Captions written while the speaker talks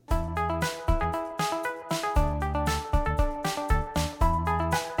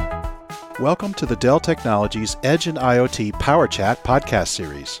Welcome to the Dell Technologies Edge and IoT Power Chat podcast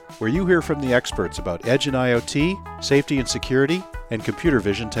series, where you hear from the experts about Edge and IoT, safety and security, and computer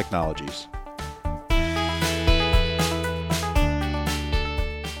vision technologies.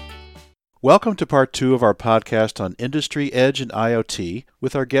 Welcome to part 2 of our podcast on Industry Edge and IoT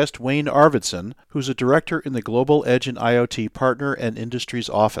with our guest Wayne Arvidson, who's a director in the Global Edge and IoT Partner and Industries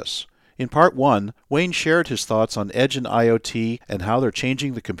Office. In part 1, Wayne shared his thoughts on Edge and IoT and how they're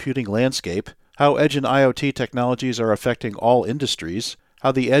changing the computing landscape, how Edge and IoT technologies are affecting all industries,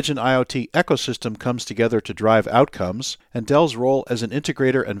 how the Edge and IoT ecosystem comes together to drive outcomes, and Dell's role as an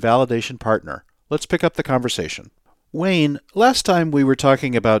integrator and validation partner. Let's pick up the conversation. Wayne, last time we were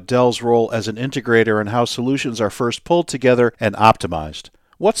talking about Dell's role as an integrator and how solutions are first pulled together and optimized.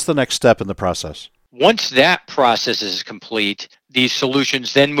 What's the next step in the process? Once that process is complete, these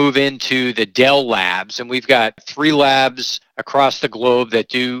solutions then move into the Dell labs, and we've got 3 labs across the globe that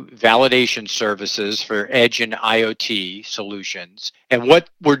do validation services for Edge and IoT solutions. And what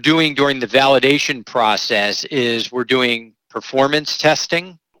we're doing during the validation process is we're doing performance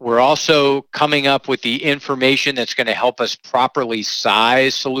testing. We're also coming up with the information that's going to help us properly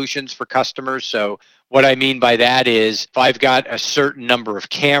size solutions for customers. So what I mean by that is if I've got a certain number of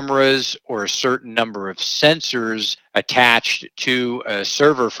cameras or a certain number of sensors attached to a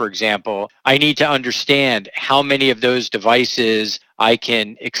server, for example, I need to understand how many of those devices I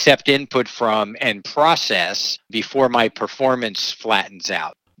can accept input from and process before my performance flattens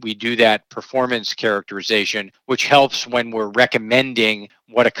out. We do that performance characterization, which helps when we're recommending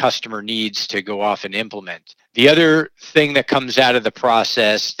what a customer needs to go off and implement. The other thing that comes out of the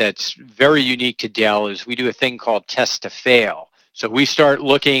process that's very unique to Dell is we do a thing called test to fail. So we start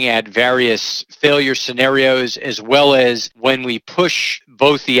looking at various failure scenarios, as well as when we push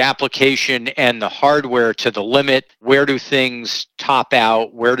both the application and the hardware to the limit, where do things top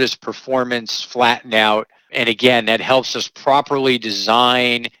out? Where does performance flatten out? And again, that helps us properly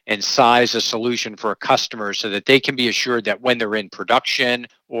design and size a solution for a customer so that they can be assured that when they're in production,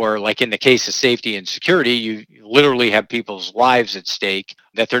 or like in the case of safety and security, you literally have people's lives at stake,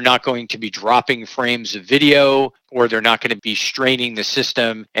 that they're not going to be dropping frames of video, or they're not going to be straining the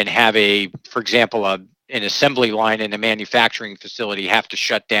system and have for example, an assembly line in a manufacturing facility have to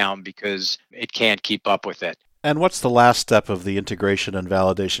shut down because it can't keep up with it. And what's the last step of the integration and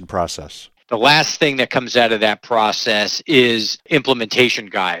validation process? The last thing that comes out of that process is implementation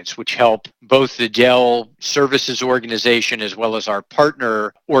guides, which help both the Dell Services Organization as well as our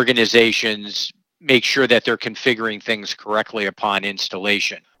partner organizations make sure that they're configuring things correctly upon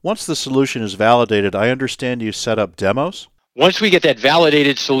installation. Once the solution is validated, I understand you set up demos? Once we get that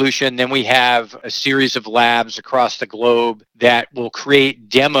validated solution, then we have a series of labs across the globe that will create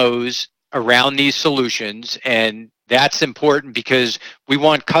demos around these solutions, and that's important because we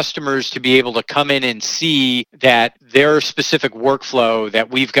want customers to be able to come in and see that their specific workflow, that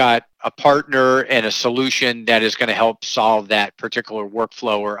we've got a partner and a solution that is going to help solve that particular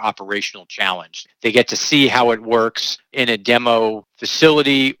workflow or operational challenge. They get to see how it works in a demo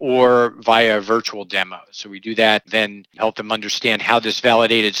facility or via a virtual demo. So we do that, then help them understand how this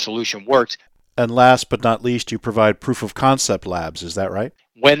validated solution works. And last but not least, you provide proof of concept labs, is that right?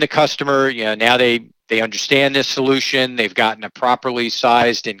 When the customer, now they understand this solution, they've gotten a properly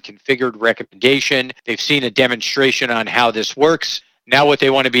sized and configured recommendation, they've seen a demonstration on how this works. Now what they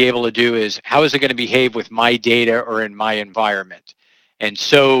want to be able to do is, how is it going to behave with my data or in my environment? And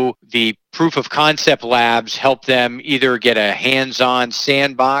so the proof of concept labs help them either get a hands-on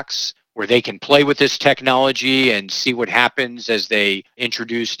sandbox where they can play with this technology and see what happens as they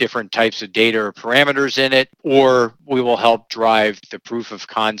introduce different types of data or parameters in it, or we will help drive the proof of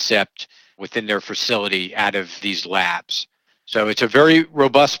concept within their facility out of these labs. So it's a very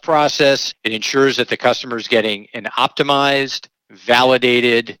robust process. It ensures that the customer is getting an optimized,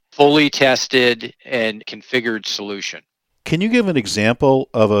 validated, fully tested, and configured solution. Can you give an example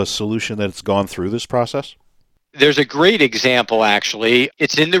of a solution that's gone through this process? There's a great example, actually.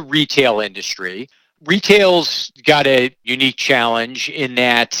 It's in the retail industry. Retail's got a unique challenge in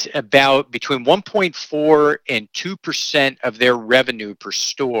that about between 1.4 and 2% of their revenue per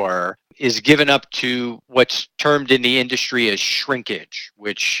store is given up to what's termed in the industry as shrinkage,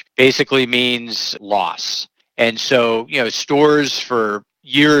 which basically means loss. And so, stores for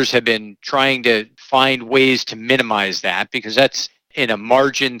years have been trying to find ways to minimize that, because that's in a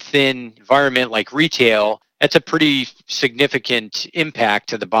margin-thin environment like retail, that's a pretty significant impact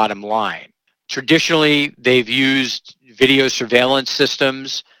to the bottom line. Traditionally, they've used video surveillance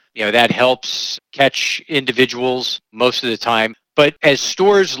systems. That helps catch individuals most of the time. But as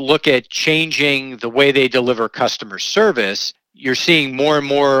stores look at changing the way they deliver customer service, you're seeing more and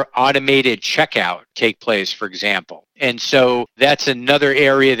more automated checkout take place, for example. And so that's another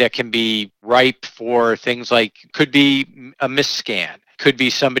area that can be ripe for things like, could be a misscan, could be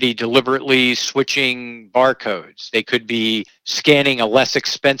somebody deliberately switching barcodes. They could be scanning a less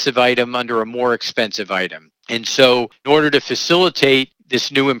expensive item under a more expensive item. And so in order to facilitate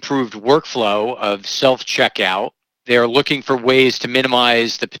this new improved workflow of self-checkout, they're looking for ways to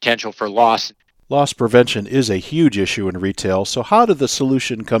minimize the potential for loss. Loss prevention is a huge issue in retail, so how did the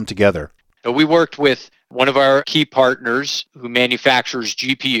solution come together? So we worked with one of our key partners who manufactures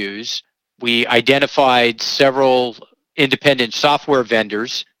GPUs. We identified several independent software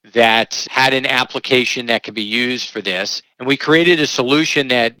vendors that had an application that could be used for this. And we created a solution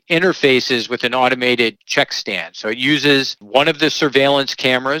that interfaces with an automated check stand. So it uses one of the surveillance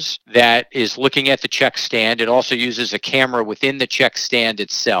cameras that is looking at the check stand. It also uses a camera within the check stand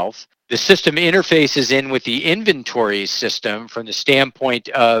itself. The system interfaces in with the inventory system from the standpoint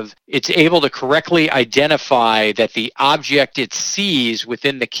of it's able to correctly identify that the object it sees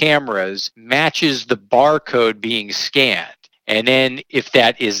within the cameras matches the barcode being scanned. And then if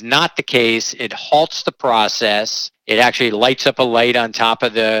that is not the case, it halts the process. It actually lights up a light on top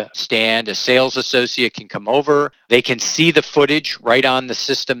of the stand. A sales associate can come over. They can see the footage right on the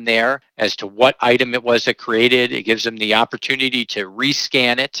system there as to what item it was that created. It gives them the opportunity to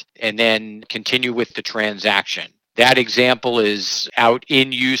rescan it and then continue with the transaction. That example is out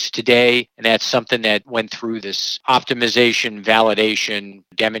in use today, and that's something that went through this optimization, validation,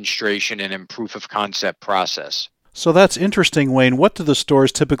 demonstration, and then proof of concept process. So that's interesting, Wayne. What do the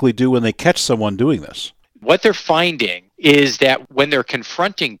stores typically do when they catch someone doing this? What they're finding is that when they're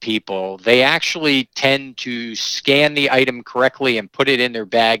confronting people, they actually tend to scan the item correctly and put it in their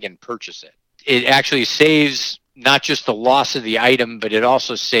bag and purchase it. It actually saves not just the loss of the item, but it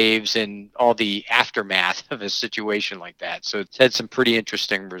also saves in all the aftermath of a situation like that. So it's had some pretty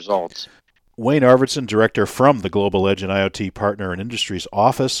interesting results. Wayne Arvidson, Director from the Global Edge and IoT Partner and Industries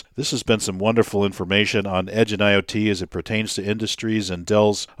Office. This has been some wonderful information on Edge and IoT as it pertains to industries and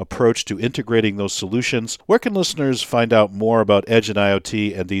Dell's approach to integrating those solutions. Where can listeners find out more about Edge and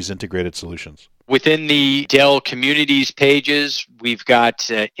IoT and these integrated solutions? Within the Dell Communities pages, we've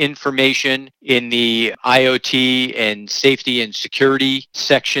got information in the IoT and safety and security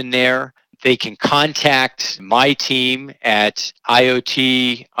section there. They can contact my team at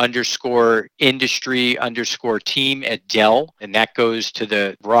IoT_industry_team at Dell, and that goes to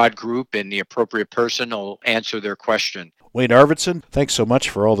the broad group, and the appropriate person will answer their question. Wayne Arvidson, thanks so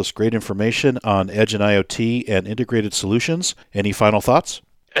much for all this great information on Edge and IoT and integrated solutions. Any final thoughts?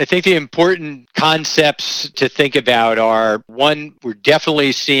 I think the important concepts to think about are, one, we're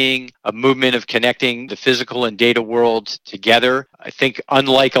definitely seeing a movement of connecting the physical and data world together. I think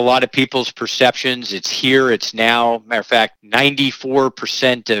unlike a lot of people's perceptions, it's here, it's now. Matter of fact,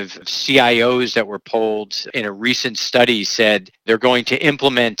 94% of CIOs that were polled in a recent study said they're going to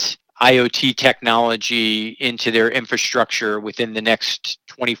implement IoT technology into their infrastructure within the next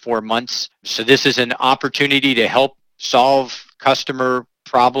 24 months. So this is an opportunity to help solve customer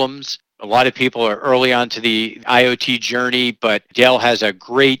problems. A lot of people are early on to the IoT journey, but Dell has a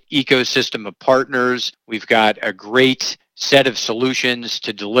great ecosystem of partners. We've got a great set of solutions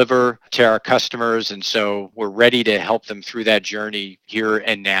to deliver to our customers, and so we're ready to help them through that journey here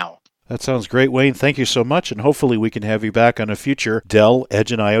and now. That sounds great, Wayne. Thank you so much, and hopefully we can have you back on a future Dell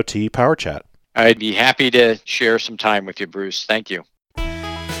Edge and IoT Power Chat. I'd be happy to share some time with you, Bruce. Thank you.